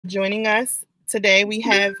joining us. Today we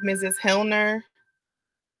have Mrs. Hellner.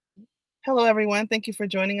 Hello, everyone. Thank you for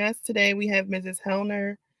joining us. Today we have Mrs.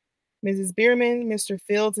 Hellner, Mrs. Bierman, Mr.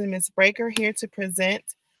 Fields, and Ms. Breaker here to present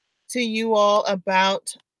to you all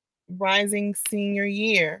about rising senior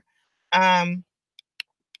year. Um,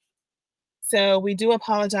 so we do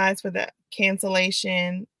apologize for the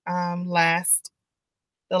cancellation I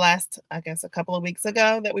guess, a couple of weeks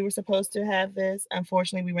ago that we were supposed to have this.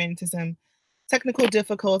 Unfortunately, we ran into some technical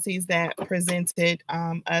difficulties that prevented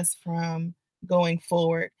us from going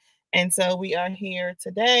forward. And so we are here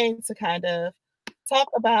today to kind of talk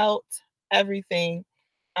about everything.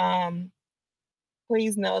 Um,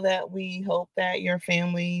 Please know that we hope that you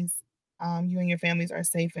and your families are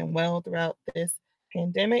safe and well throughout this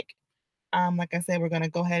pandemic. Like I said, we're going to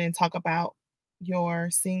go ahead and talk about your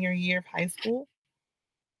senior year of high school.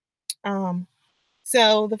 Um,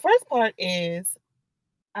 so the first part is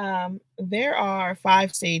there are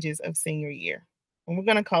 5 stages of senior year, and we're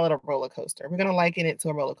going to call it a roller coaster. We're going to liken it to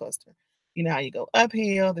a roller coaster. You know how you go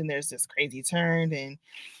uphill, then there's this crazy turn, and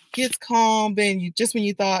gets calm, then you just when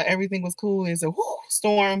you thought everything was cool, there's a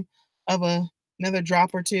storm of another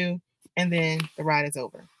drop or two, and then the ride is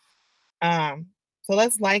over. So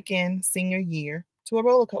let's liken senior year to a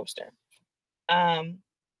roller coaster. Um,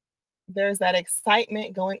 there's that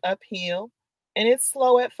excitement going uphill, and it's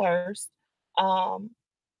slow at first. Um,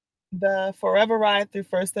 the forever ride through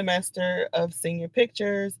first semester of senior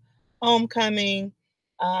pictures, homecoming,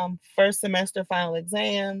 first semester final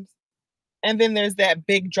exams, and then there's that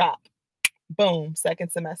big drop. Boom,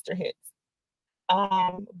 second semester hits.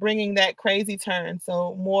 Bringing that crazy turn.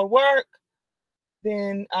 So more work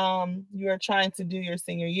than you are trying to do your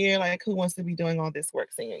senior year. Like, who wants to be doing all this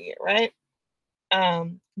work senior year, right?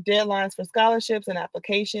 Deadlines for scholarships and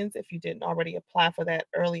applications if you didn't already apply for that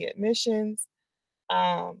early admissions.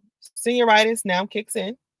 Senioritis now kicks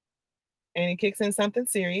in, and it kicks in something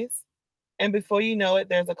serious. And before you know it,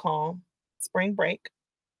 there's a calm spring break,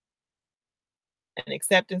 an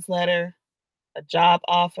acceptance letter, a job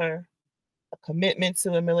offer, a commitment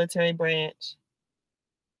to a military branch,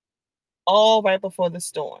 all right before the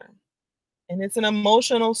storm. And it's an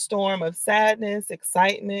emotional storm of sadness,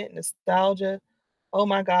 excitement, nostalgia. Oh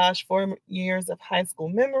my gosh, 4 years of high school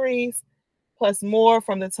memories, plus more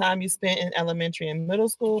from the time you spent in elementary and middle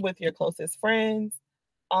school with your closest friends,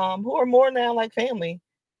 who are more now like family.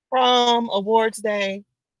 Prom, awards day,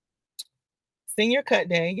 senior cut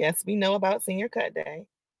day. Yes, we know about senior cut day.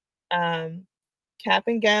 Um, Cap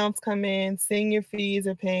and gowns come in, senior fees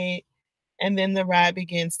are paid, and then the ride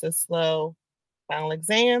begins to slow. Final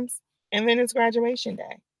exams, and then it's graduation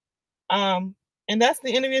day. Um, and that's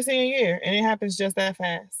the end of your senior year, and it happens just that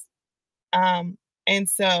fast. And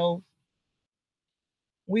so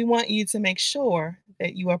we want you to make sure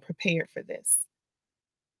that you are prepared for this.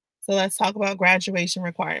 So let's talk about graduation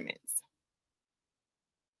requirements.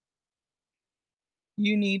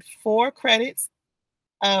 You need 4 credits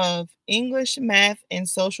of English, math, and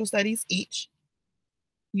social studies each.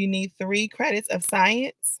 You need 3 credits of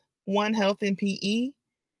science, 1 health and PE,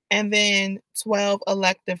 and then 12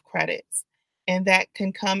 elective credits. And that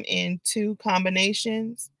can come in 2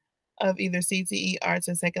 combinations of either CTE, arts,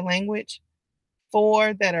 and second language,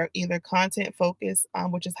 4 that are either content focused,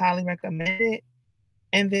 which is highly recommended,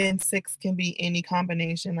 and then 6 can be any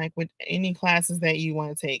combination, like with any classes that you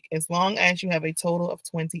want to take, as long as you have a total of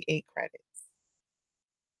 28 credits.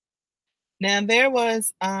 Now, there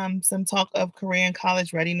was some talk of career and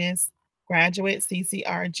college readiness, graduate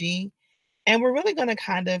CCRG, and we're really going to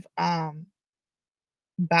kind of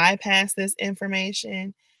bypass this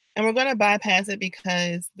information. And we're going to bypass it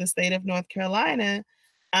because the state of North Carolina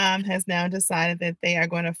has now decided that they are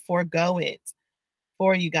going to forego it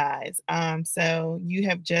for you guys. So you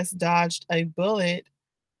have just dodged a bullet,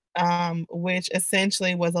 which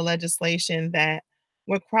essentially was a legislation that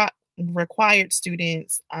required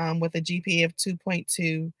students with a GPA of 2.2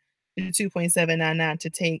 to 2.799 to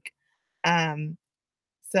take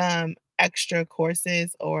some extra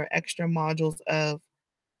courses or extra modules of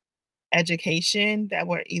education that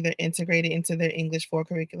were either integrated into their English 4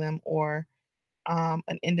 curriculum or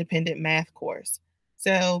an independent math course.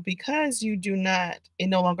 So because you do not, it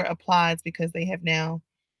no longer applies because they have now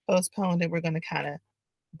postponed it. We're going to kind of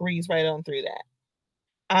breeze right on through that.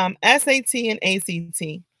 SAT and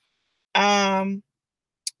ACT.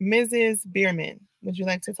 Mrs. Bierman, would you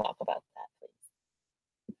like to talk about that,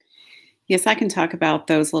 please? Yes, I can talk about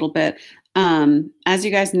those a little bit. As you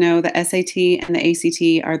guys know, the SAT and the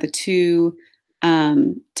ACT are the 2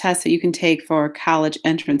 tests that you can take for college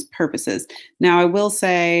entrance purposes. Now, I will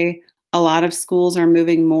say a lot of schools are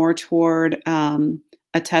moving more toward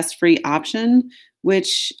a test-free option,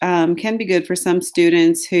 which can be good for some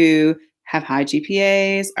students who have high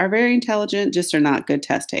GPAs, are very intelligent, just are not good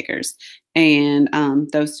test takers. And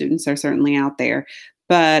those students are certainly out there.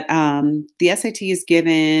 But the SAT is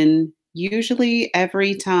given usually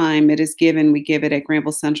every time it is given, we give it at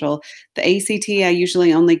Granville Central. The ACT, I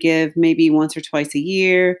usually only give maybe once or twice a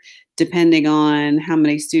year, depending on how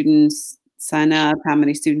many students sign up, how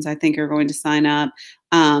many students I think are going to sign up.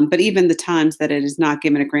 But even the times that it is not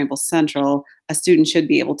given at Granville Central, a student should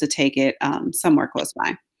be able to take it somewhere close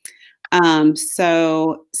by.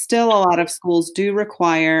 So still a lot of schools do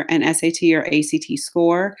require an SAT or ACT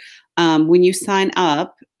score. When you sign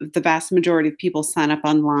up, the vast majority of people sign up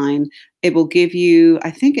online. It will give you, I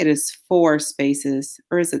think it is 4 spaces,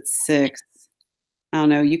 or is it 6? I don't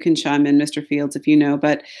know. You can chime in, Mr. Fields, if you know,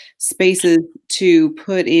 but spaces to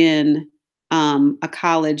put in a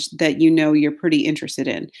college that you know you're pretty interested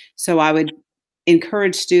in. So I would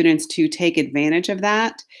encourage students to take advantage of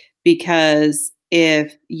that, because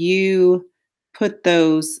if you put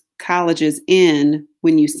those colleges in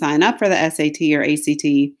when you sign up for the SAT or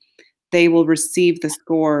ACT, they will receive the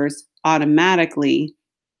scores automatically,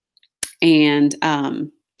 and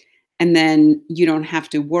then you don't have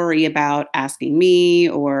to worry about asking me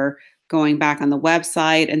or going back on the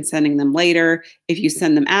website and sending them later. If you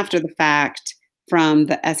send them after the fact from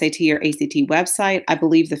the SAT or ACT website, I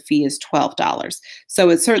believe the fee is $12. So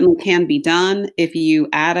it certainly can be done if you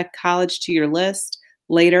add a college to your list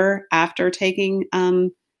later after taking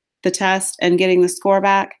the test and getting the score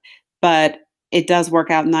back. But it does work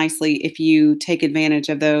out nicely if you take advantage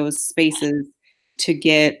of those spaces to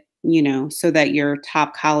get, so that your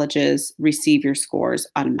top colleges receive your scores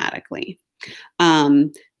automatically.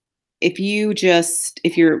 When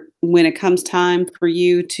it comes time for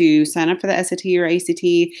you to sign up for the SAT or ACT,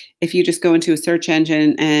 if you just go into a search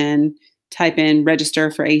engine and type in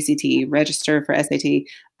register for ACT, register for SAT,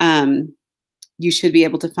 you should be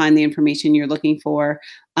able to find the information you're looking for.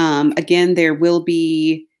 Again, there will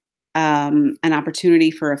be an opportunity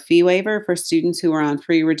for a fee waiver for students who are on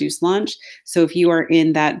free reduced lunch. So if you are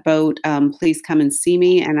in that boat, please come and see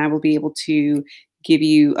me, and I will be able to give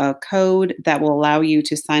you a code that will allow you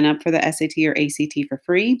to sign up for the SAT or ACT for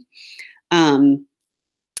free.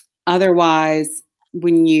 Otherwise,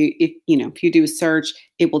 if you do a search,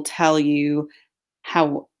 it will tell you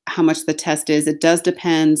how much the test is. It does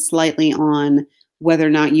depend slightly on whether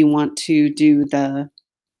or not you want to do the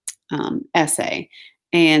essay.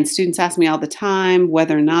 And students ask me all the time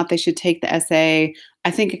whether or not they should take the essay.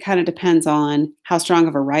 I think it kind of depends on how strong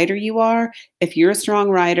of a writer you are. If you're a strong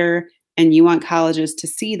writer and you want colleges to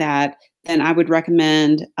see that, then I would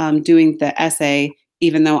recommend doing the essay,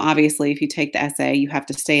 even though obviously if you take the essay, you have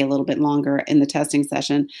to stay a little bit longer in the testing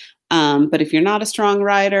session. But if you're not a strong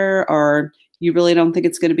writer, or you really don't think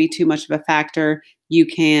it's going to be too much of a factor, you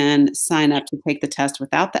can sign up to take the test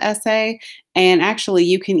without the essay. And actually,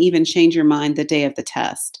 you can even change your mind the day of the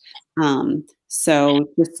test. So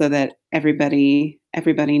just so that everybody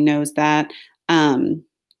knows that. Trying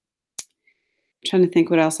to think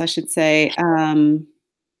what else I should say.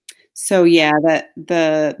 So yeah,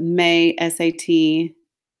 the May SAT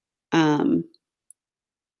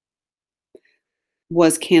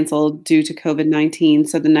was canceled due to COVID-19.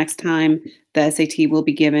 So the next time the SAT will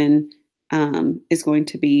be given is going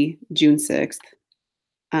to be June 6th.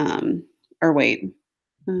 Or wait.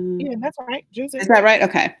 Yeah, that's right. June 6th. Is that right?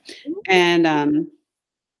 Okay. And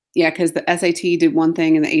yeah, because the SAT did one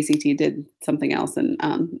thing and the ACT did something else, and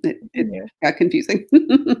it got confusing.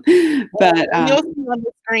 But you'll see on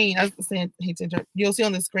the screen, I was saying, hate to interrupt, you'll see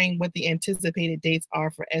on the screen what the anticipated dates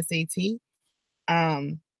are for SAT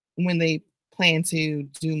when they plan to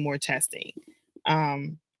do more testing.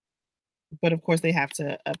 But of course, they have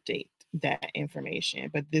to update that information.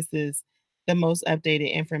 But this is the most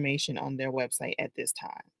updated information on their website at this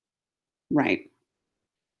time. Right.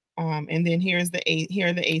 And then here are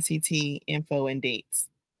the ACT info and dates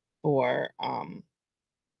for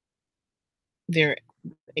their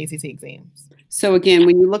ACT exams. So again,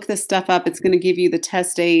 when you look this stuff up, it's going to give you the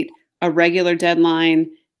test date, a regular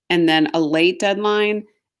deadline, and then a late deadline.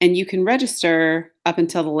 And you can register up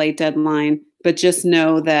until the late deadline, but just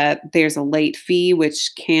know that there's a late fee,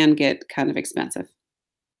 which can get kind of expensive.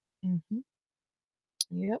 Mm-hmm.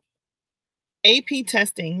 Yep. AP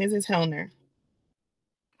testing, Mrs. Hellner.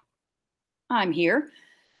 I'm here.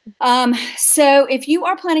 So if you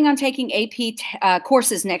are planning on taking AP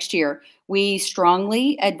courses next year, we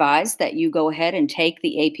strongly advise that you go ahead and take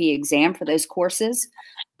the AP exam for those courses.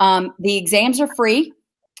 The exams are free,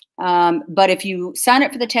 but if you sign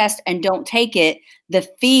up for the test and don't take it, the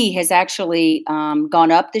fee has actually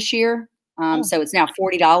gone up this year. So it's now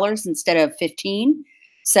 $40 instead of $15.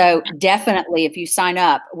 So definitely, if you sign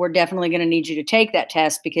up, we're definitely going to need you to take that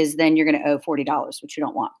test, because then you're going to owe $40, which you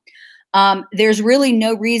don't want. There's really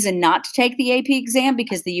no reason not to take the AP exam,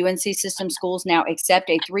 because the UNC system schools now accept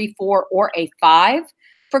a 3, 4, or a 5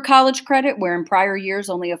 for college credit, where in prior years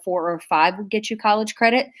only a 4 or a 5 would get you college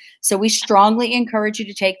credit. So we strongly encourage you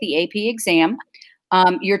to take the AP exam.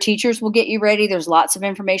 Your teachers will get you ready. There's lots of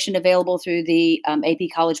information available through the AP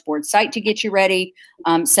College Board site to get you ready.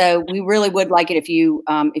 So we really would like it if you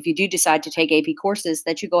do decide to take AP courses,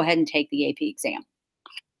 that you go ahead and take the AP exam.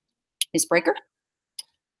 Ms. Breaker?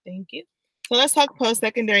 Thank you. So let's talk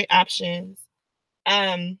post-secondary options.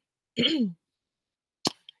 You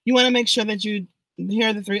want to make sure that here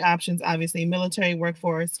are the 3 options, obviously: military,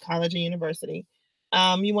 workforce, college, and university.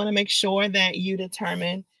 You want to make sure that you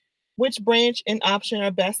determine which branch and option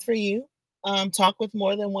are best for you. Talk with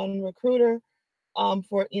more than one recruiter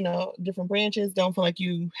for different branches. Don't feel like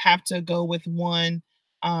you have to go with one.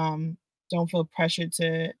 Don't feel pressured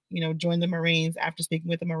to join the Marines after speaking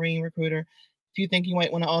with a Marine recruiter. If you think you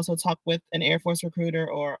might want to also talk with an Air Force recruiter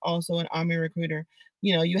or also an Army recruiter,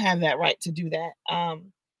 you have that right to do that.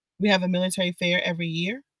 We have a military fair every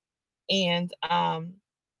year, and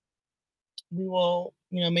we will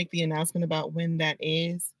make the announcement about when that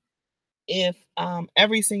is. If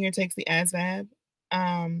every senior takes the ASVAB,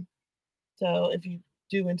 so if you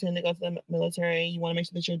do intend to go to the military, you want to make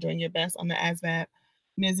sure that you're doing your best on the ASVAB.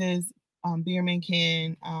 Mrs. Bierman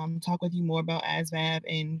can talk with you more about ASVAB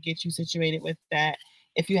and get you situated with that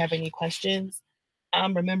if you have any questions.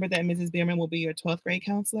 Remember that Mrs. Bierman will be your 12th grade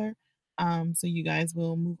counselor. So you guys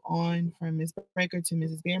will move on from Ms. Breaker to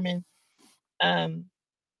Mrs. Bierman.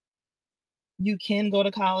 You can go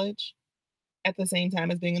to college at the same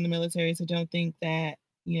time as being in the military. So don't think that,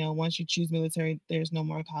 once you choose military, there's no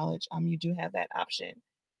more college. You do have that option.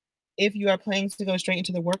 If you are planning to go straight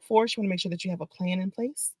into the workforce, you want to make sure that you have a plan in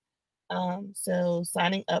place. So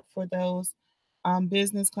signing up for those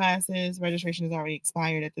business classes, registration is already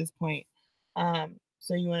expired at this point.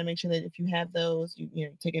 So you want to make sure that if you have those,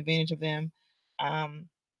 you take advantage of them.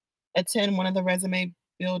 Attend one of the resume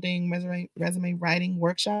building, resume writing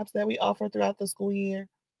workshops that we offer throughout the school year.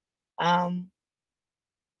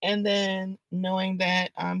 And then knowing that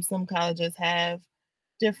some colleges have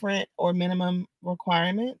different or minimum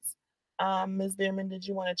requirements. Ms. Bierman, did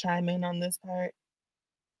you want to chime in on this part?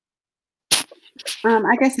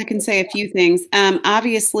 I guess I can say a few things.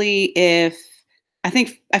 Obviously,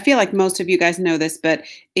 I feel like most of you guys know this, but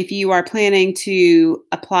if you are planning to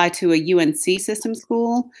apply to a UNC system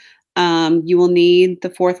school, you will need the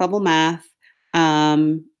 4th level math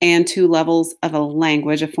and 2 levels of a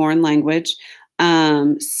language, a foreign language.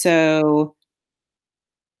 So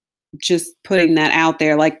just putting that out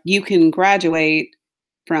there, like you can graduate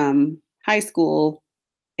from high school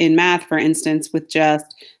in math, for instance, with just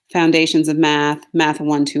foundations of math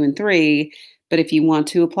 1, 2, and 3. But if you want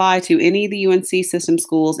to apply to any of the UNC system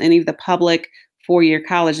schools, any of the public 4-year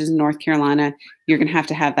colleges in North Carolina, you're going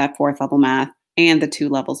to have that 4th level math and the 2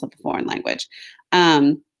 levels of the foreign language.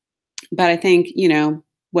 But I think,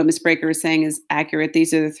 what Ms. Breaker is saying is accurate.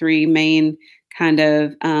 These are the 3 main kind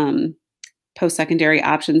of post-secondary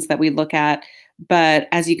options that we look at. But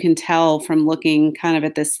as you can tell from looking kind of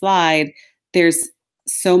at this slide, there's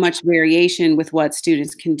so much variation with what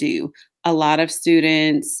students can do. A lot of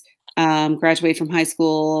students graduate from high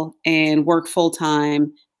school and work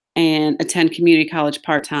full-time and attend community college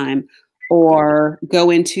part-time, or go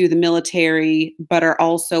into the military but are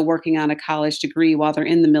also working on a college degree while they're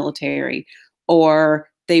in the military, or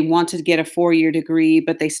they want to get a 4-year degree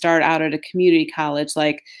but they start out at a community college.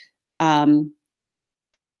 Like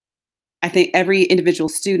I think every individual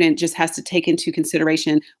student just has to take into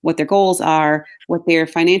consideration what their goals are, what their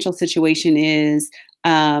financial situation is,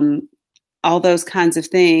 all those kinds of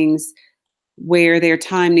things, where their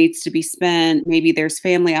time needs to be spent. Maybe there's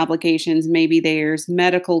family obligations, maybe there's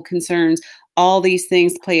medical concerns. All these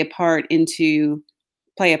things play a part when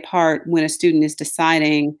a student is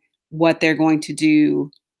deciding what they're going to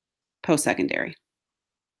do post-secondary.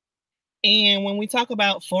 And when we talk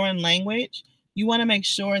about foreign language, you want to make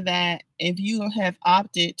sure that if you have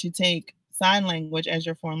opted to take sign language as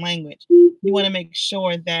your foreign language, you want to make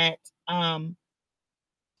sure that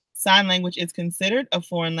sign language is considered a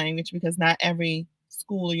foreign language, because not every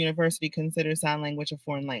school or university considers sign language a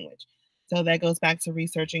foreign language. So that goes back to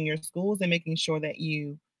researching your schools and making sure that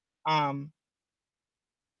you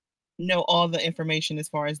know all the information as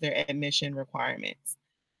far as their admission requirements.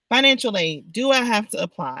 Financial aid, do I have to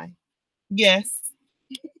apply? Yes.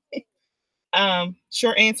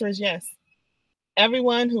 Short answer is yes.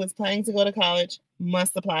 Everyone who is planning to go to college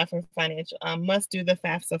must apply for financial, must do the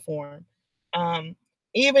FAFSA form.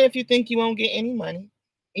 Even if you think you won't get any money,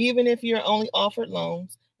 even if you're only offered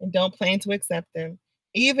loans and don't plan to accept them,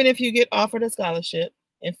 even if you get offered a scholarship.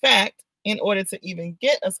 In fact, in order to even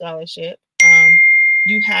get a scholarship,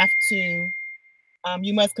 you have to,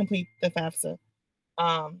 you must complete the FAFSA.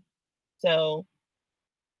 So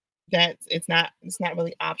it's not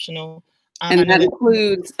really optional. I And know that that.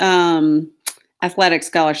 includes athletic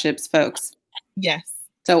scholarships, folks. Yes.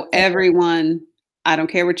 So everyone, I don't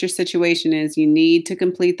care what your situation is, you need to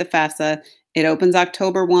complete the FAFSA. It opens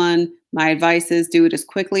October 1. My advice is do it as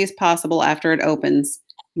quickly as possible after it opens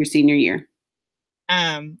your senior year.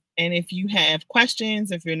 And if you have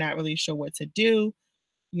questions, if you're not really sure what to do,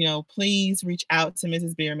 please reach out to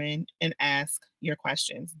Mrs. Bierman and ask your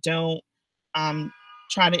questions. Don't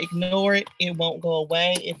try to ignore it. It won't go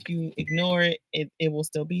away. If you ignore it, it will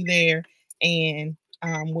still be there. And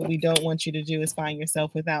what we don't want you to do is find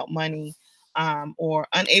yourself without money or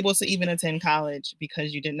unable to even attend college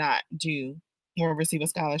because you did not do or receive a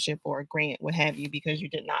scholarship or a grant, what have you, because you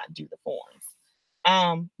did not do the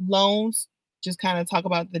forms. Loans, just kind of talk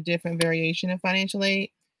about the different variation of financial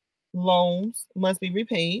aid. Loans must be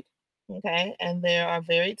repaid, okay? And there are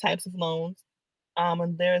varied types of loans.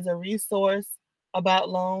 And there's a resource about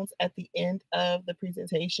loans at the end of the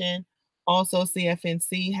presentation. Also,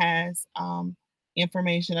 CFNC has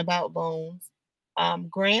information about loans.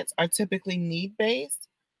 Grants are typically need-based,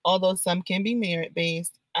 although some can be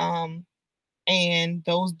merit-based, and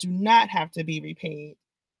those do not have to be repaid.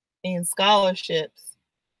 And scholarships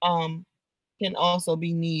can also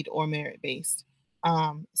be need or merit-based.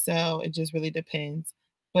 So it just really depends.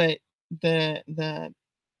 But the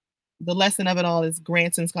lesson of it all is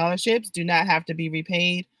grants and scholarships do not have to be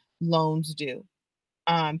repaid. Loans do.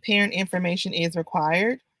 Parent information is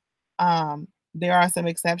required. There are some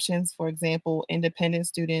exceptions. For example, independent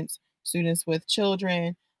students, students with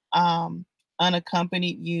children,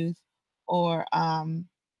 unaccompanied youth, or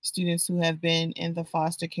students who have been in the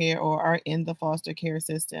foster care or are in the foster care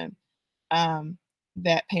system.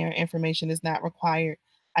 That parent information is not required.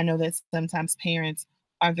 I know that sometimes parents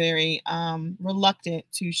are very reluctant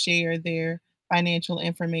to share their financial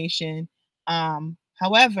information.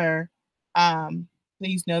 However,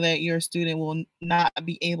 please know that your student will not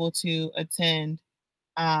be able to attend.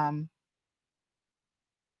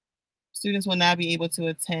 Students will not be able to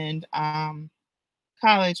attend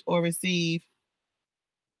college or receive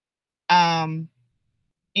any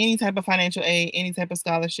type of financial aid, any type of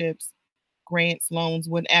scholarships, grants, loans,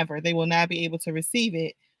 whatever. They will not be able to receive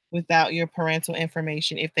it without your parental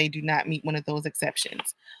information if they do not meet one of those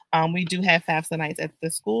exceptions. We do have FAFSA nights at the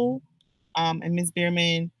school, and Ms.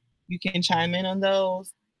 Bierman, you can chime in on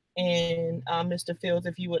those. And Mr. Fields,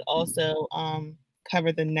 if you would also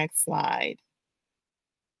cover the next slide.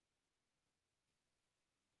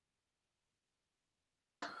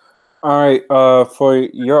 All right, for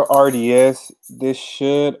your RDS, this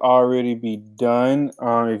should already be done.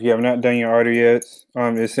 If you have not done your RDS,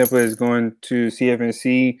 as simple as going to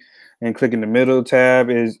CFNC and clicking the middle tab,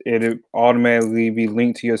 it'll automatically be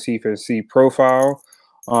linked to your CFNC profile.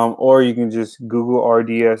 Or you can just Google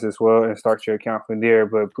RDS as well and start your account from there.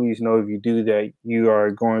 But please know if you do that, you are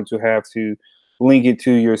going to have to link it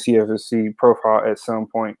to your CFNC profile at some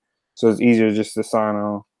point. So it's easier just to sign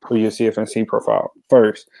on with your CFNC profile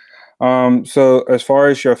first. So as far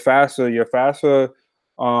as your FAFSA,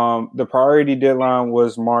 the priority deadline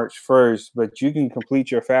was March 1st, but you can complete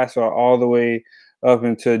your FAFSA all the way up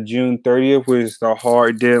until June 30th, which is the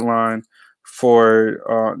hard deadline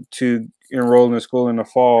for to enroll in school in the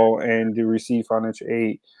fall and to receive financial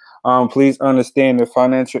aid. Please understand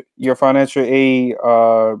that your financial aid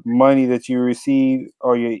money that you receive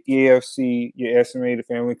or your EFC, your estimated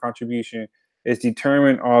family contribution, is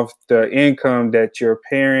determined off the income that your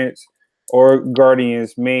parents or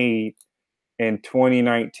guardians made in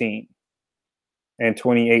 2019 and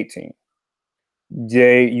 2018.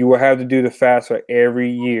 You will have to do the FAFSA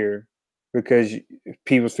every year because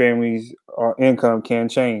people's families' income can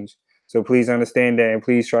change. So please understand that, and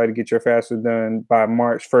please try to get your FAFSA done by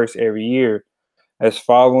March 1st every year. As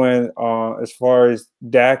far as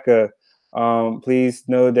DACA, please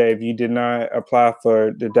know that if you did not apply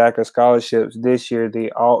for the DACA scholarships this year,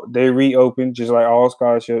 they reopen, just like all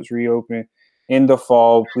scholarships reopen in the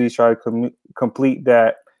fall. Please try to complete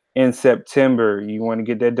that in September. You want to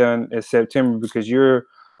get that done in September because you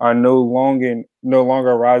are no longer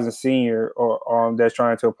a rising senior or that's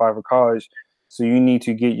trying to apply for college. So you need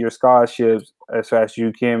to get your scholarships as fast as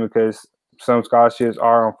you can because some scholarships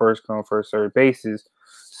are on first come, first served basis.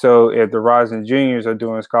 So if the rising juniors are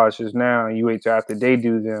doing scholarships now and you wait till after they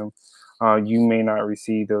do them, you may not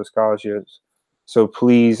receive those scholarships. So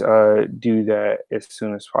please do that as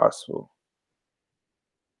soon as possible.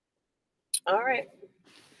 All right.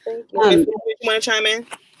 Thank you. Ms. Moore, you want to chime in?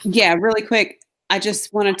 Yeah, really quick. I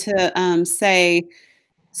just wanted to say,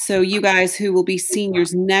 so you guys who will be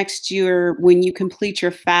seniors next year, when you complete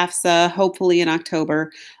your FAFSA, hopefully in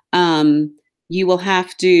October, you will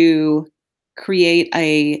have to create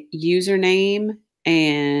a username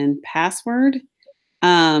and password.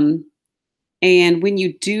 And when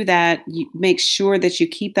you do that, you make sure that you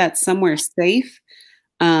keep that somewhere safe.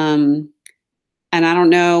 And I don't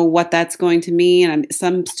know what that's going to mean.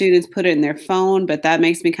 Some students put it in their phone, but that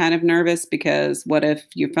makes me kind of nervous because what if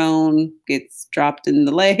your phone gets dropped in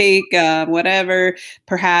the lake, whatever?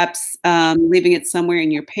 Perhaps leaving it somewhere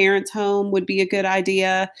in your parents' home would be a good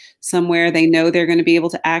idea, somewhere they know they're going to be able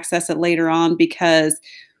to access it later on, because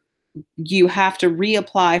you have to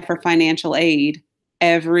reapply for financial aid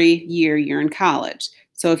every year you're in college.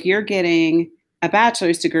 So if you're getting a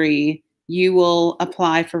bachelor's degree, you will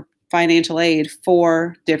apply for financial aid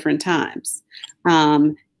 4 different times.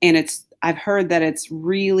 And I've heard that it's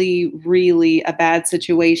really, really a bad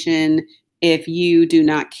situation if you do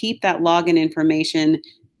not keep that login information,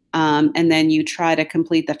 and then you try to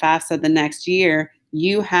complete the FAFSA the next year.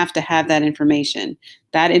 You have to have that information.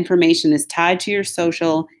 That information is tied to your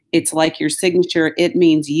social. It's like your signature. It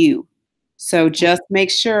means you. So just make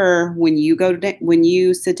sure when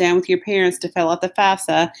you sit down with your parents to fill out the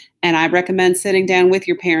FAFSA, and I recommend sitting down with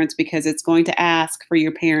your parents because it's going to ask for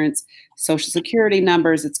your parents' social security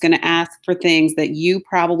numbers. It's going to ask for things that you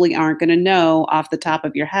probably aren't going to know off the top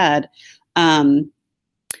of your head.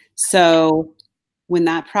 So when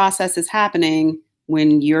that process is happening,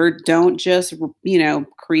 when don't just,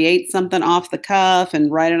 create something off the cuff and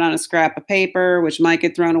write it on a scrap of paper, which might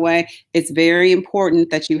get thrown away, it's very important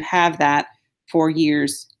that you have that for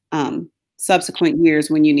years, subsequent years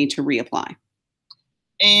when you need to reapply.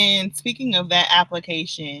 And speaking of that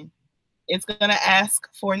application, it's going to ask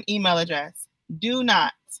for an email address. Do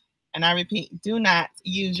not, and I repeat, do not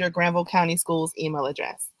use your Granville County Schools email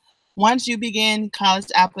address. Once you begin college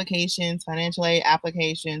applications, financial aid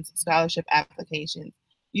applications, scholarship applications,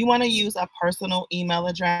 you want to use a personal email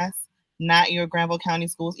address, not your Granville County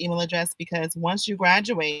Schools email address, because once you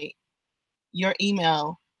graduate, your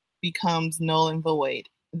email becomes null and void.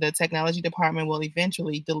 The technology department will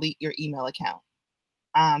eventually delete your email account.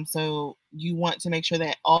 So you want to make sure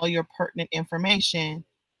that all your pertinent information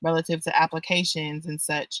relative to applications and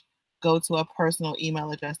such go to a personal email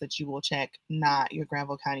address that you will check, not your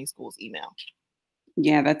Granville County Schools email.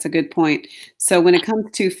 Yeah, that's a good point. So when it comes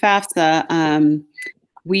to FAFSA,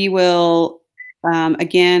 we will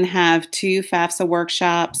again have 2 FAFSA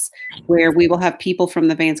workshops where we will have people from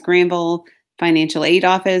the Vance Granville Financial Aid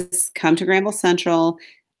Office come to Granville Central.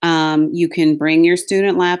 You can bring your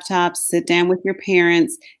student laptops, sit down with your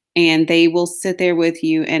parents, and they will sit there with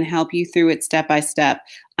you and help you through it step by step.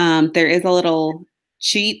 There is a little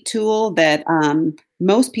cheat tool that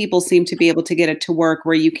most people seem to be able to get it to work,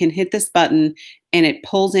 where you can hit this button and it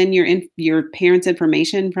pulls in your parents'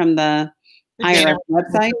 information from the IRS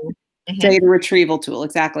website. Data retrieval tool,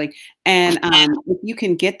 exactly. And if you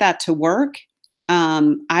can get that to work,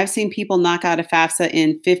 I've seen people knock out a FAFSA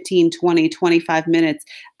in 15, 20, 25 minutes.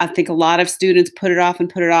 I think a lot of students put it off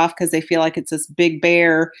because they feel like it's this big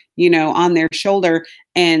bear, on their shoulder.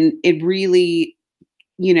 And it really,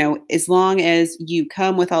 as long as you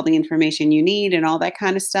come with all the information you need and all that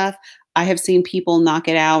kind of stuff, I have seen people knock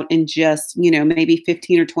it out in just, maybe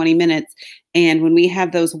 15 or 20 minutes. And when we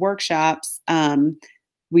have those workshops,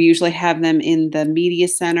 we usually have them in the media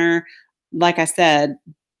center. Like I said,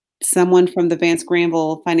 someone from the Vance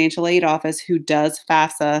Granville Financial Aid Office who does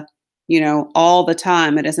FAFSA, all the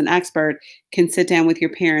time and as an expert can sit down with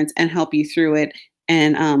your parents and help you through it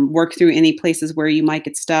and work through any places where you might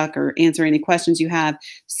get stuck or answer any questions you have.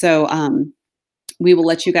 So we will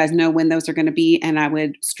let you guys know when those are going to be, and I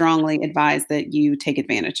would strongly advise that you take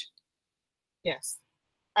advantage. Yes.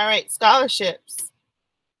 All right, scholarships.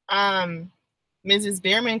 Mrs.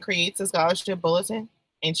 Bierman creates a scholarship bulletin,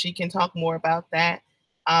 and she can talk more about that.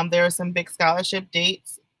 There are some big scholarship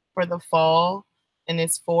dates for the fall, and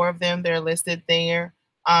it's 4 of them. They're listed there.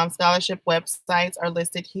 Scholarship websites are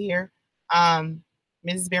listed here.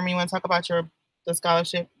 Mrs. Bierman, you want to talk about the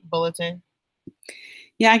scholarship bulletin?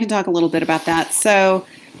 Yeah, I can talk a little bit about that. So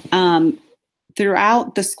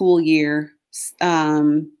throughout the school year,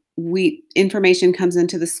 information comes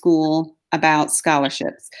into the school about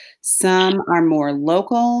scholarships. Some are more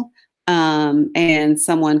local, and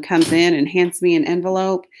someone comes in and hands me an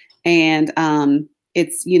envelope, and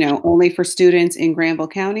it's only for students in Granville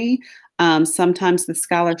County. Sometimes the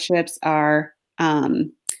scholarships are,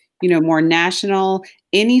 more national.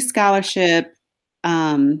 Any scholarship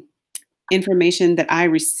information that I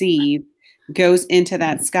receive goes into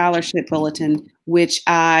that scholarship bulletin, which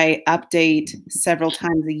I update several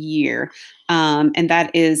times a year. And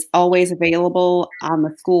that is always available on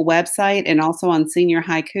the school website and also on Senior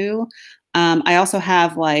Haiku. I also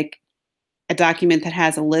have like a document that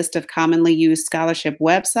has a list of commonly used scholarship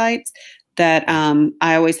websites that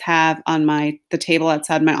I always have on the table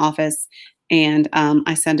outside my office. And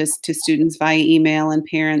I send it to students via email and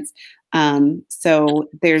parents. So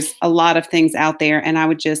there's a lot of things out there, and I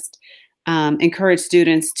would just encourage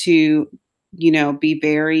students to, be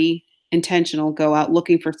very intentional, go out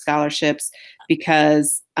looking for scholarships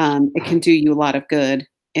because it can do you a lot of good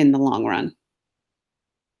in the long run.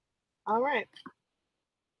 All right.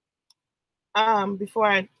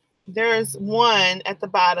 There's one at the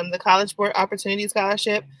bottom, the College Board Opportunity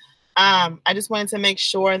Scholarship. I just wanted to make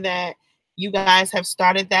sure that you guys have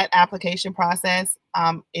started that application process.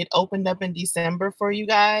 It opened up in December for you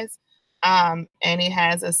guys, and it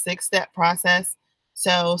has a 6-step process.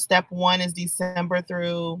 So step 1 is December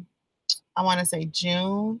through, I want to say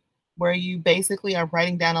June, where you basically are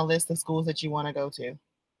writing down a list of schools that you want to go to.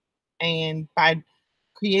 And by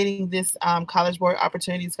creating this College Board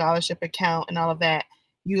Opportunity Scholarship account and all of that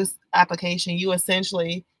application, you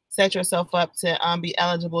essentially set yourself up to be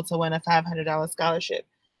eligible to win a $500 scholarship.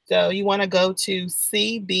 So you want to go to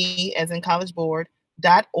cb, as in College Board,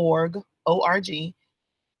 .org /opportunity.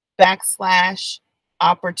 So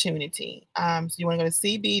you want to go to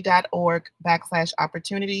cb.org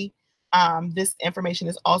 /opportunity. This information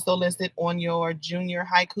is also listed on your Junior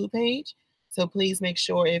Haiku page. So please make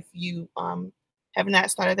sure if you have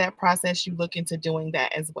not started that process, you look into doing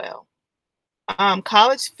that as well.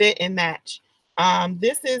 College fit and match.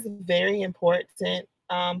 This is very important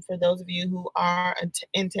for those of you who are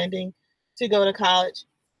intending to go to college.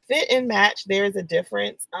 Fit and match, there is a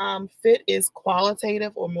difference. Fit is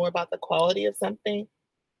qualitative, or more about the quality of something,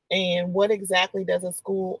 and what exactly does a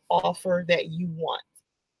school offer that you want.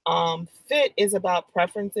 Fit is about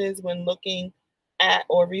preferences when looking at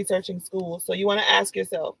or researching schools. So you want to ask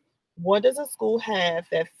yourself, what does a school have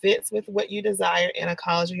that fits with what you desire in a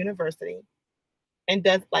college or university? And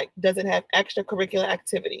does it have extracurricular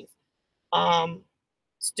activities,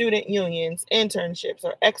 student unions, internships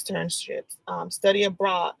or externships, study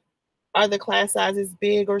abroad? Are the class sizes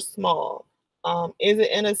big or small? Is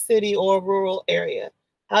it in a city or a rural area?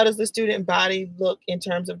 How does the student body look in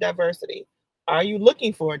terms of diversity? Are you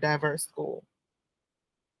looking for a diverse school?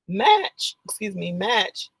 Match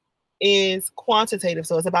is quantitative,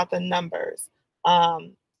 so it's about the numbers.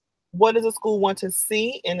 What does a school want to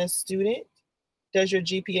see in a student? Does your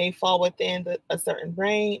GPA fall within a certain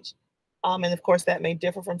range? And of course, that may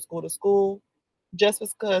differ from school to school. Just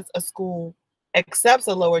because a school accepts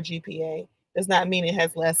a lower GPA does not mean it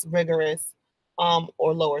has less rigorous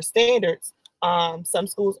or lower standards. Some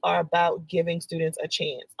schools are about giving students a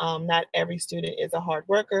chance. Not every student is a hard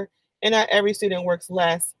worker, and not every student works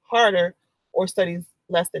harder, or studies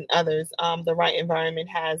less than others. The right environment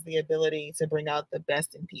has the ability to bring out the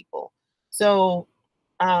best in people. So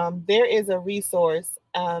there is a resource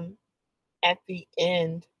at the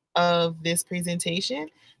end of this presentation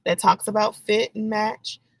that talks about fit and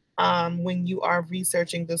match when you are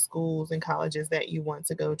researching the schools and colleges that you want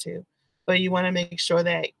to go to. But you want to make sure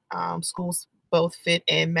that schools both fit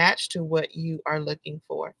and match to what you are looking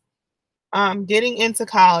for. Getting into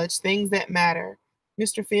college, things that matter.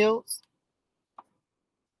 Mr. Fields?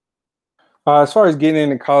 As far as getting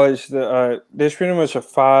into college, there's pretty much a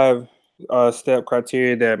 5-step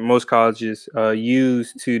criteria that most colleges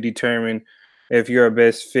use to determine if you're a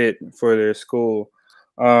best fit for their school.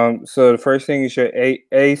 So the first thing is your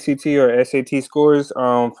ACT or SAT scores.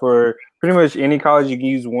 For pretty much any college, you can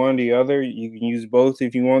use one or the other. You can use both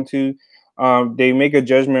if you want to. They make a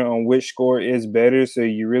judgment on which score is better, so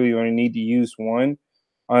you really only need to use one.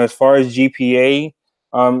 As far as GPA,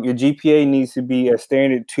 your GPA needs to be a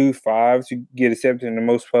standard 2.5 to get accepted in the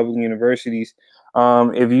most public universities.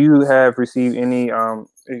 If you have received any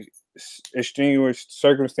extenuating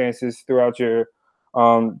circumstances throughout your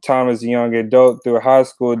time as a young adult through high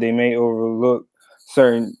school, they may overlook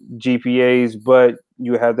certain GPAs, but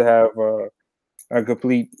you have to have a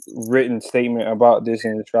complete written statement about this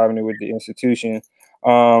and describing it with the institution.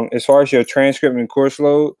 As far as your transcript and course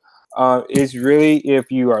load, it's really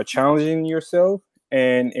if you are challenging yourself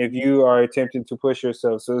and if you are attempting to push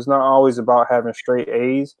yourself. So it's not always about having straight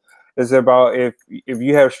A's. It's about if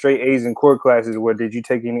you have straight A's in core classes, where did you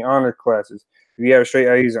take any honor classes? If you have straight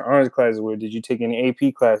A's in honors classes, where did you take any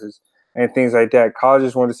AP classes? and things like that.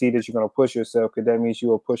 Colleges want to see that you're going to push yourself, because that means you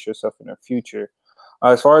will push yourself in the future.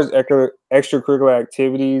 As far as extracurricular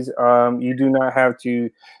activities, you do not have to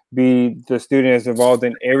be the student that's involved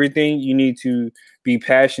in everything. You need to be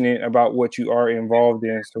passionate about what you are involved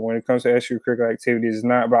in. So when it comes to extracurricular activities, it's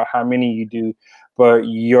not about how many you do, but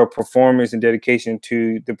your performance and dedication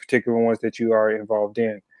to the particular ones that you are involved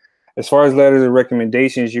in. As far as letters of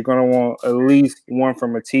recommendations, you're going to want at least one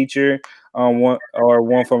from a teacher, one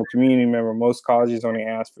from a community member. Most colleges only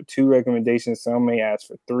ask for 2 recommendations. Some may ask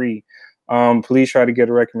for 3. Please try to get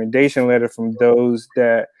a recommendation letter from those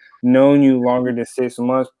that known you longer than 6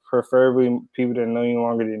 months, preferably people that know you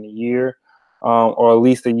longer than a year, or at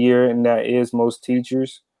least a year, and that is most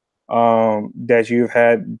teachers that you've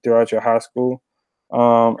had throughout your high school.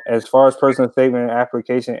 As far as personal statement and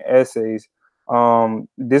application essays,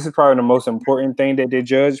 this is probably the most important thing that they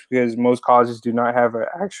judge, because most colleges do not have an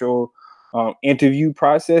actual interview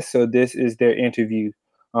process. So this is their interview.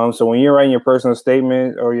 So when you're writing your personal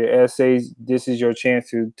statement or your essays, this is your chance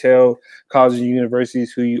to tell colleges and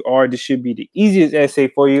universities who you are. This should be the easiest essay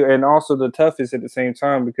for you, and also the toughest at the same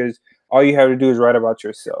time, because all you have to do is write about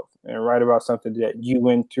yourself and write about something that you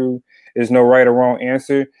went through. There's no right or wrong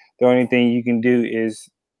answer. The only thing you can do is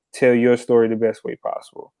tell your story the best way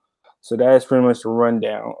possible. So that is pretty much the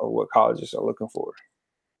rundown of what colleges are looking for.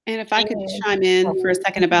 And if I could chime in for a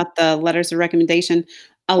second about the letters of recommendation,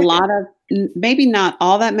 a lot of, maybe not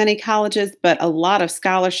all that many colleges, but a lot of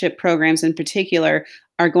scholarship programs in particular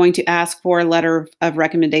are going to ask for a letter of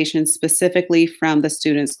recommendation specifically from the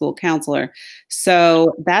student school counselor.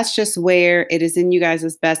 So that's just where it is in you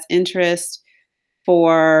guys' best interest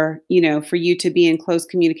for, for you to be in close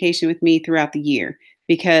communication with me throughout the year,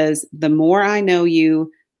 because the more I know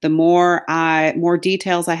you, the more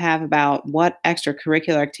details I have about what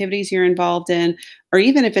extracurricular activities you're involved in, or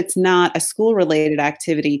even if it's not a school related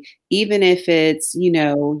activity, even if it's,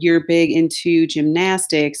 you're big into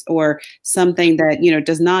gymnastics or something that,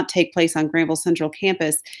 does not take place on Granville Central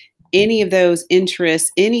campus, any of those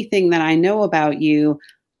interests, anything that I know about you,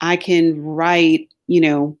 I can write,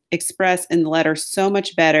 express in the letter so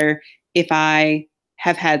much better if I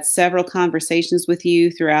have had several conversations with you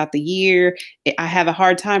throughout the year. I have a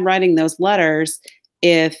hard time writing those letters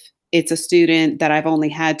if it's a student that I've only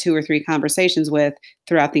had 2 or 3 conversations with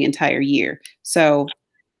throughout the entire year. So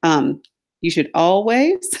you should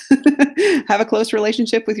always have a close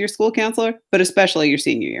relationship with your school counselor, but especially your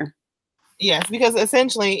senior year. Yes, because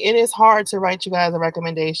essentially it is hard to write you guys a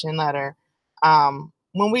recommendation letter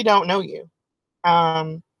when we don't know you.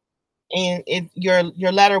 And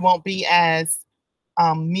your letter won't be as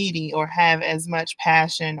meaty or have as much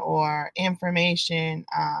passion or information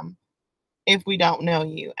if we don't know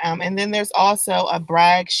you. And then there's also a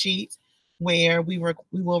brag sheet where we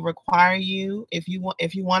will require you, if you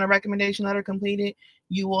want a recommendation letter completed,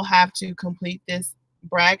 you will have to complete this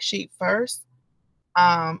brag sheet first.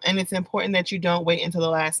 And it's important that you don't wait until the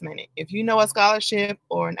last minute. If you know a scholarship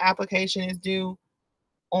or an application is due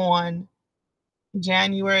on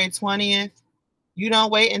January 20th, you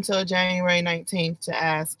don't wait until January 19th to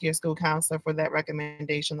ask your school counselor for that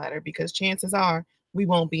recommendation letter, because chances are we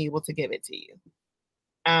won't be able to give it to you.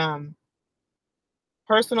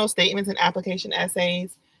 Personal statements and application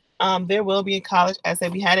essays. There will be a college essay.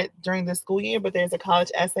 We had it during the school year, but there's a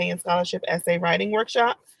college essay and scholarship essay writing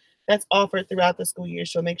workshop that's offered throughout the school year.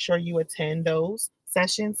 So make sure you attend those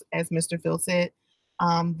sessions. As Mr. Phil said,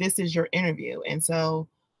 this is your interview. And so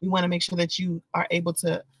we want to make sure that you are able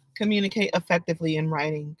to communicate effectively in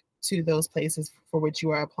writing to those places for which you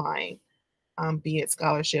are applying, be it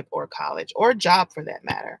scholarship or college or job for that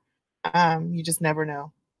matter. You just never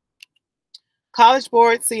know. College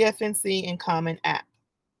Board, CFNC, and Common App.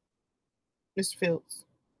 Mr. Fields.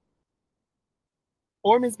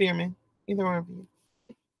 Or Ms. Bierman, either one of you.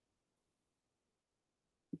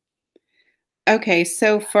 Okay,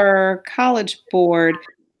 so for College Board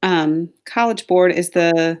is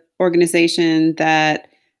the organization that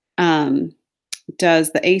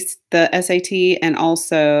does the SAT and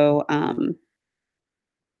also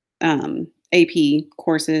AP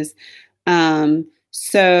courses.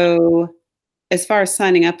 So as far as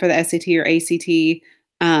signing up for the SAT or ACT,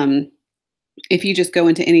 if you just go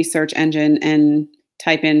into any search engine and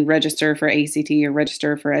type in register for ACT or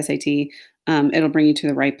register for SAT, it'll bring you to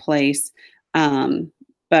the right place.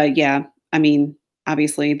 But yeah, I mean,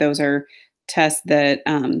 obviously those are tests that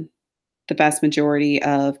the vast majority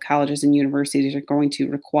of colleges and universities are going to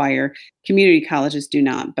require. Community colleges do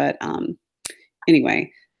not, but anyway,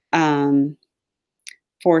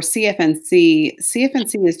 for CFNC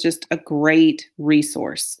is just a great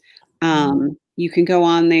resource. You can go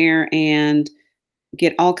on there and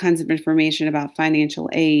get all kinds of information about financial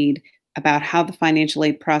aid, about how the financial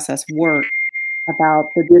aid process works, about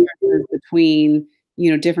the differences between,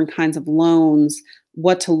 different kinds of loans,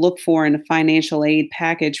 what to look for in a financial aid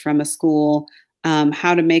package from a school,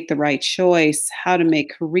 how to make the right choice, how to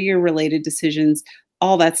make career-related decisions.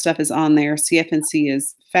 All that stuff is on there. CFNC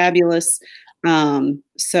is fabulous.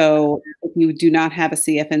 So if you do not have a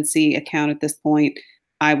CFNC account at this point,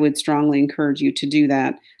 I would strongly encourage you to do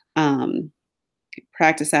that.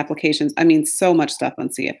 Practice applications. I mean, so much stuff on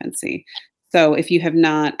CFNC. So if you have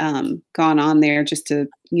not gone on there just to,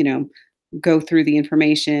 go through the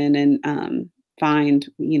information and find,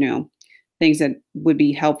 things that would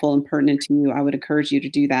be helpful and pertinent to you, I would encourage you to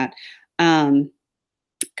do that.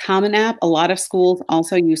 Common App, a lot of schools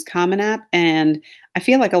also use Common App, and I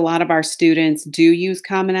feel like a lot of our students do use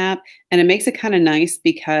Common App, and it makes it kind of nice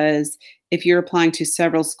because if you're applying to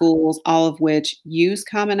several schools, all of which use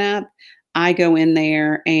Common App, I go in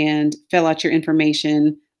there and fill out your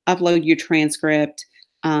information, upload your transcript.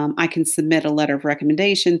 I can submit a letter of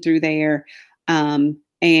recommendation through there,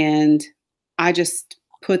 and I just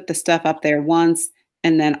put the stuff up there once,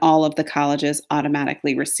 and then all of the colleges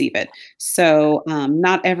automatically receive it. So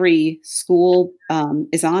not every school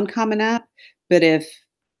is on Common App, but if,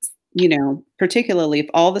 particularly if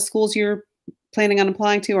all the schools you're planning on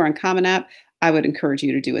applying to are on Common App, I would encourage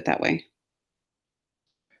you to do it that way.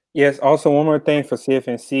 Yes. Also, one more thing for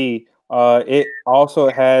CFNC. It also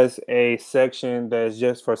has a section that's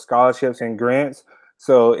just for scholarships and grants.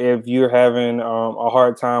 So if you're having a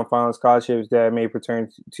hard time finding scholarships that may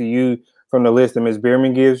pertain to you from the list that Ms.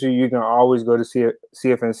 Bierman gives you, you can always go to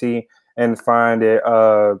CFNC and find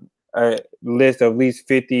a list of at least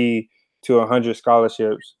 50 to 100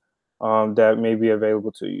 scholarships that may be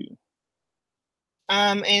available to you.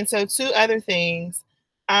 And so two other things.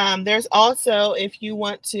 There's also, if you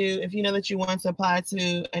know that you want to apply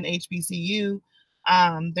to an HBCU,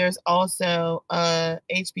 there's also a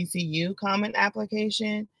HBCU common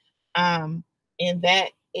application. And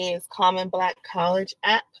that is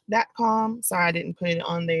commonblackcollegeapp.com. Sorry, I didn't put it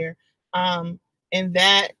on there. And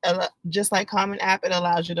that, just like Common App, it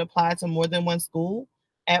allows you to apply to more than one school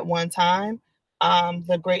at one time.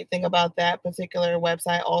 The great thing about that particular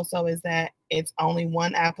website also is that it's only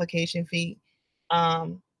one application fee.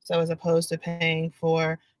 So as opposed to paying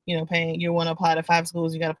for, you want to apply to 5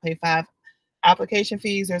 schools, you got to pay 5 application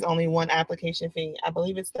fees. There's only one application fee. I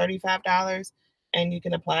believe it's $35, and you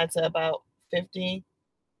can apply to about 50.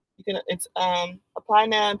 It's apply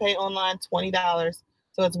now and pay online $20.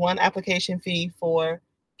 So it's one application fee for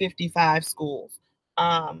 55 schools.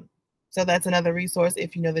 So that's another resource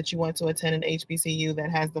if you know that you want to attend an HBCU that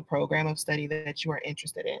has the program of study that you are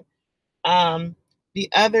interested in. The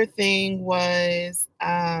other thing was,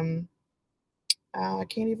 I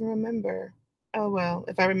can't even remember. Oh, well,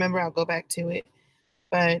 if I remember, I'll go back to it.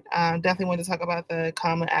 But definitely want to talk about the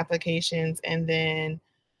common applications. And then,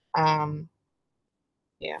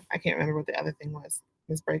 yeah, I can't remember what the other thing was.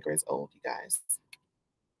 Ms. Breaker is old, you guys.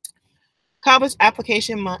 College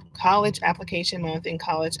application month, and college application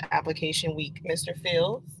week. Mr.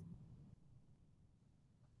 Fields.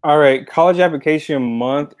 All right, college application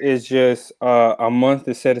month is just a month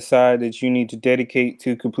to set aside that you need to dedicate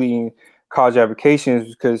to completing college applications,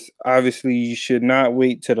 because obviously you should not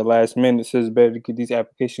wait till the last minute. So it's better to get these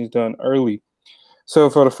applications done early. So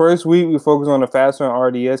for the first week, we focus on the FAFSA and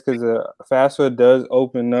RDS because the FAFSA does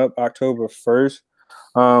open up October 1st,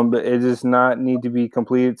 but it does not need to be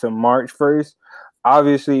completed to March 1st.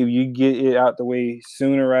 Obviously, if you get it out the way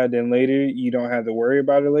sooner rather than later, you don't have to worry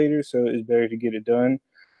about it later. So it's better to get it done.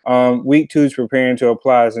 Week 2 is preparing to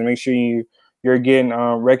apply, so make sure you're getting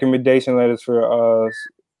recommendation letters for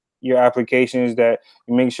your applications, that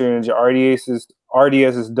you make sure that your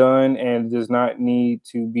RDS is done and does not need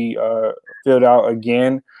to be filled out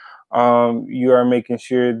again. You are making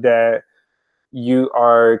sure that you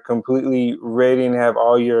are completely ready and have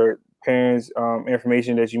all your parents'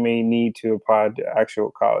 information that you may need to apply to actual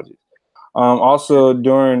colleges. Also,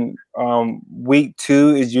 during week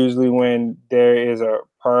 2 is usually when there is a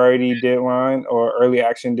priority deadline or early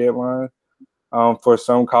action deadline for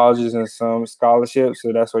some colleges and some scholarships.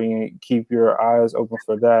 So that's why you need to keep your eyes open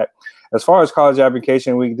for that. As far as college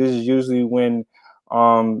application week, this is usually when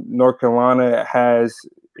North Carolina has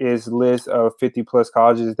its list of 50 plus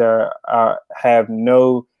colleges that have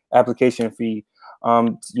no application fee.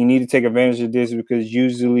 You need to take advantage of this because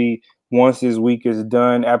usually once this week is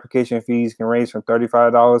done, application fees can range from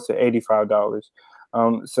 $35 to $85.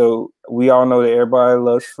 So we all know that everybody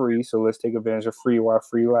loves free, so let's take advantage of free while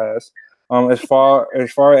free lasts. As far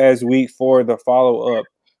as week 4, the follow up.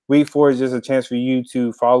 Week 4 is just a chance for you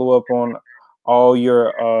to follow up on all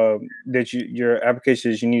your your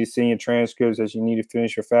applications you need to send, your transcripts that you need to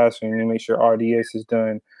finish your FAFSA, and you make sure RDS is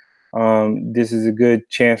done. This is a good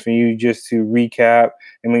chance for you just to recap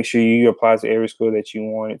and make sure you apply to every school that you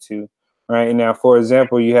wanted to. Right now, for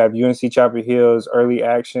example, you have UNC Chapel Hill's early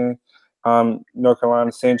action, North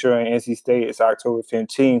Carolina Central, and NC State. It's October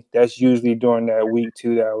 15th. That's usually during that week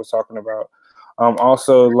too that I was talking about.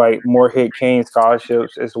 Also, like Moorhead Kane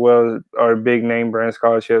scholarships as well as our big name brand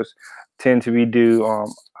scholarships tend to be due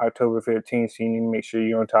October 15th. So you need to make sure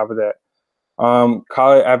you're on top of that.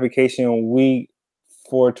 College application week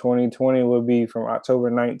for 2020 will be from October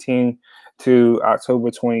 19th to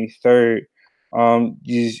October 23rd.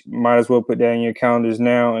 You might as well put that in your calendars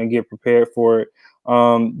now and get prepared for it.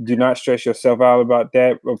 Do not stress yourself out about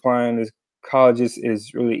that. Applying to colleges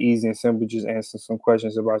is really easy and simple. Just answer some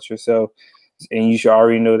questions about yourself, and you should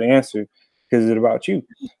already know the answer because it's about you.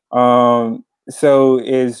 So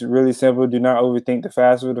it's really simple. Do not overthink the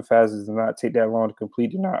FAFSA. The FAFSA does not take that long to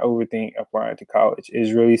complete. Do not overthink applying to college.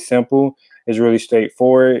 It's really simple. It's really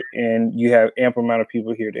straightforward, and you have ample amount of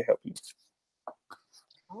people here to help you.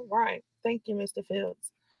 All right. Thank you, Mr.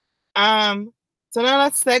 Fields. So now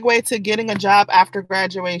let's segue to getting a job after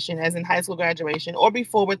graduation, as in high school graduation or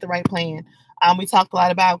before with the right plan. We talked a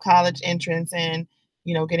lot about college entrance and,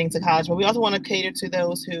 getting to college, but we also want to cater to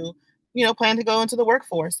those who, plan to go into the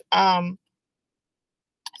workforce.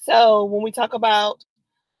 So when we talk about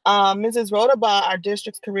Mrs. Rodabaugh, our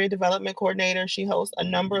district's career development coordinator, she hosts a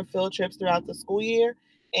number of field trips throughout the school year,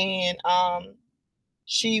 and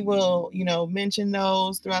she will, mention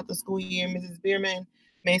those throughout the school year. Mrs. Bierman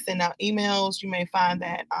may send out emails. You may find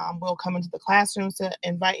that we'll come into the classrooms to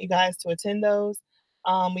invite you guys to attend those.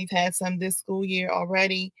 We've had some this school year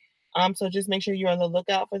already, so just make sure you're on the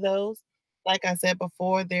lookout for those. Like I said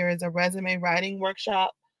before, there is a resume writing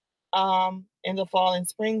workshop in the fall and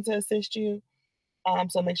spring to assist you.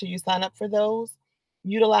 So make sure you sign up for those.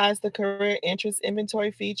 Utilize the career interest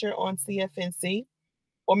inventory feature on CFNC,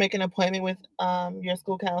 or make an appointment with your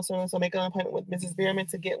school counselor. So make an appointment with Mrs. Bierman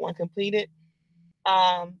to get one completed.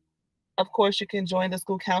 Of course, you can join the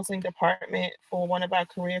school counseling department for one of our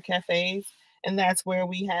career cafes, and that's where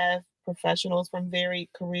we have professionals from varied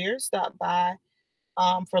careers stop by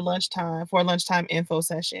for a lunchtime info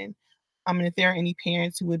session. And if there are any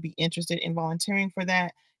parents who would be interested in volunteering for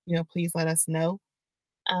that, please let us know.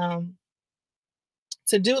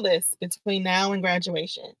 To-do list between now and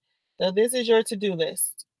graduation. So this is your to-do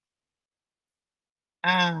list.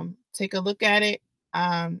 Take a look at it.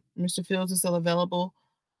 Mr. Fields is still available.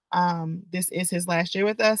 This is his last year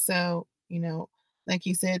with us, so like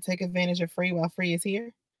he said, take advantage of free while free is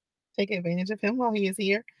here. Take advantage of him while he is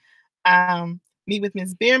here. Meet with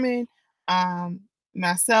Ms. Bierman,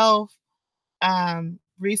 myself,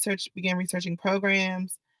 begin researching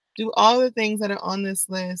programs, do all the things that are on this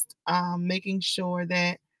list, making sure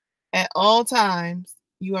that at all times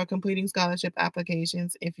you are completing scholarship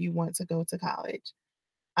applications if you want to go to college.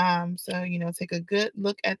 So, take a good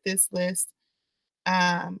look at this list.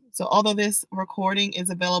 So although this recording is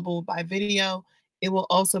available by video, it will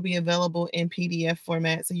also be available in PDF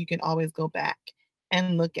format, so you can always go back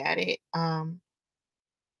and look at it.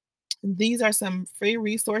 These are some free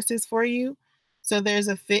resources for you. So there's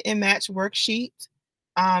a fit and match worksheet.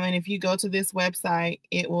 And if you go to this website,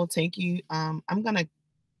 it will take you, I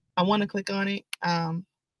want to click on it.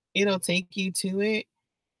 It'll take you to it.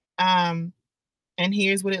 And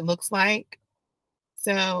here's what it looks like.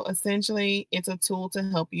 So essentially, it's a tool to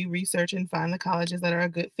help you research and find the colleges that are a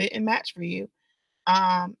good fit and match for you.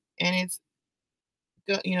 And it's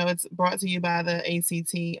brought to you by the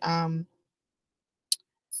ACT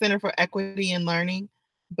Center for Equity and Learning,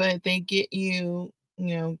 but they get you,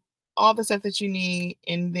 all the stuff that you need,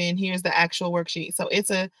 and then here's the actual worksheet. So it's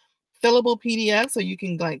a fillable PDF, so you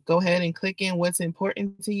can go ahead and click in what's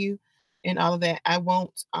important to you and all of that. I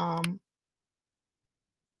won't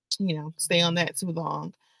stay on that too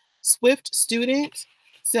long. Swift Student.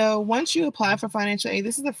 So once you apply for financial aid,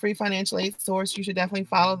 this is a free financial aid source. You should definitely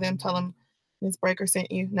follow them. Tell them Ms. Breaker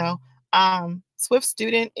sent you. No. Swift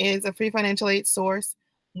Student is a free financial aid source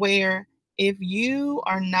where if you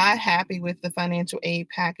are not happy with the financial aid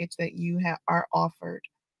package that you are offered,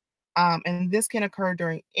 and this can occur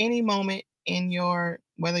during any moment in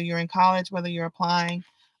whether you're in college, whether you're applying,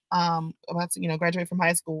 about to graduate from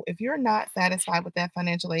high school. If you're not satisfied with that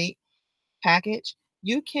financial aid package,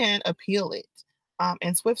 you can appeal it.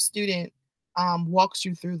 And Swift Student walks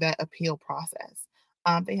you through that appeal process.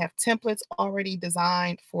 They have templates already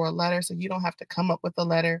designed for a letter, so you don't have to come up with a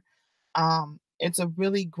letter. It's a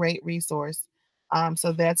really great resource.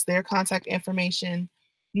 So that's their contact information.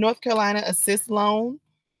 North Carolina Assist Loan.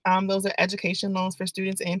 Those are education loans for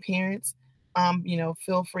students and parents.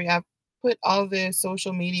 Feel free. I've put all the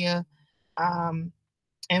social media um,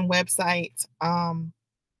 and website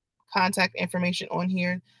contact information on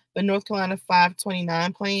here. The North Carolina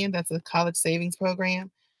 529 plan, that's a college savings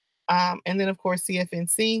program. And then, of course,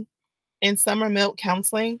 CFNC and summer milk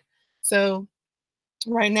counseling. So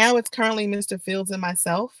right now, it's currently Mr. Fields and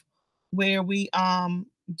myself, where we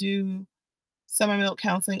do summer milk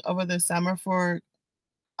counseling over the summer for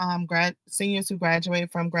seniors who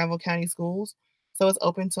graduate from Granville County schools. So it's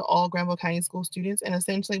open to all Granville County school students. And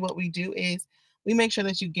essentially, what we do is we make sure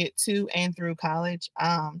that you get to and through college,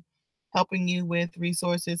 helping you with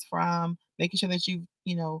resources from making sure that you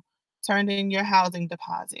turned in your housing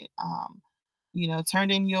deposit,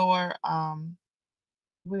 turned in your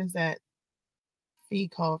what is that fee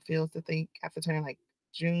called, Fields, that they have to turn in like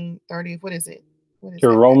June 30th. What is it? What is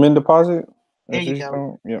Your that? enrollment deposit? There That's you what you go.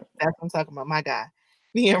 call it? Yeah. That's what I'm talking about, my guy.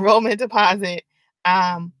 The enrollment deposit.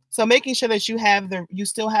 So making sure that you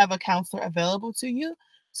still have a counselor available to you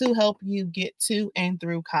to help you get to and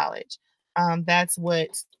through college. That's what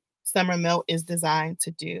Summer Melt is designed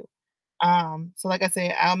to do. So like I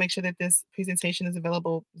said, I'll make sure that this presentation is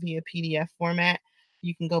available via PDF format.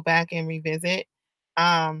 You can go back and revisit.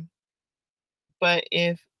 But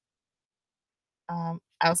if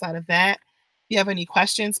outside of that, if you have any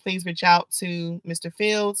questions, please reach out to Mr.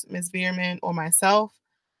 Fields, Ms. Bierman, or myself.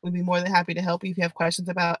 We'd be more than happy to help you. If you have questions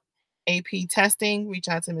about AP testing, reach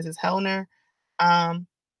out to Mrs. Hellner.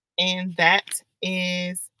 And that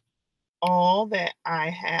is all that I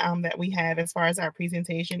have that we have as far as our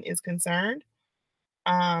presentation is concerned.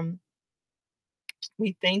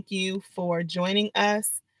 We thank you for joining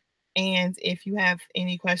us. And if you have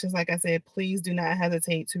any questions, like I said, please do not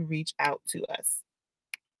hesitate to reach out to us.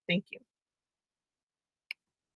 Thank you.